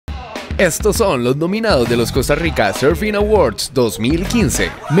Estos son los nominados de los Costa Rica Surfing Awards 2015.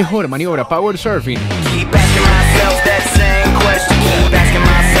 Mejor Maniobra Power Surfing.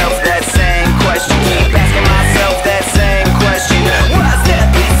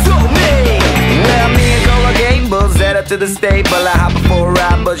 To the stable, I hop before a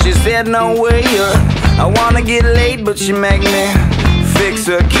ride, but she said no way. I wanna get laid, but she make me fix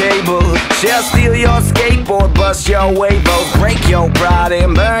her cable. She'll steal your skateboard, bust your huevos, break your pride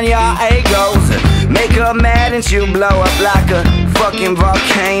and burn your egos. Make her mad and she'll blow up like a fucking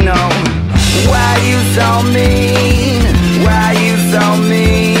volcano. Why you so mean? Why you so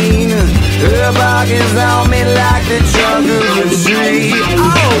mean? Her pockets on me like the trunk of a tree.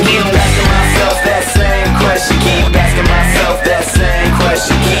 Oh, keep asking myself that same question. Keep asking myself that same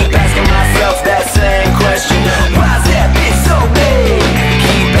question. Keep asking myself that same question. Why's that bitch so big?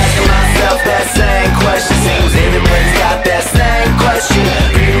 Keep asking myself that same question. Seems everybody's got that same question.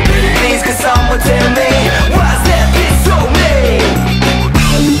 Please, could someone tell me why's that bitch so big?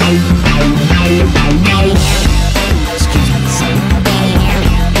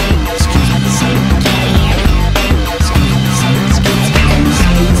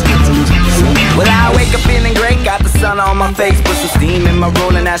 Well, I wake up feeling great, got the sun on my face, put some steam in my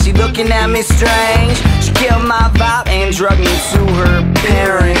roll, and now she looking at me strange. She killed my vibe and drugged me to her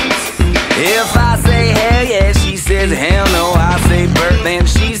parents. If I say hell yeah, she says hell no. I say Bert, then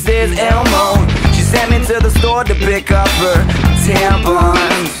she says Elmo. She sent me to the store to pick up her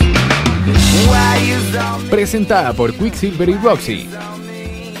tampons. Why you so mean? Presentada por Quicksilver y Roxy.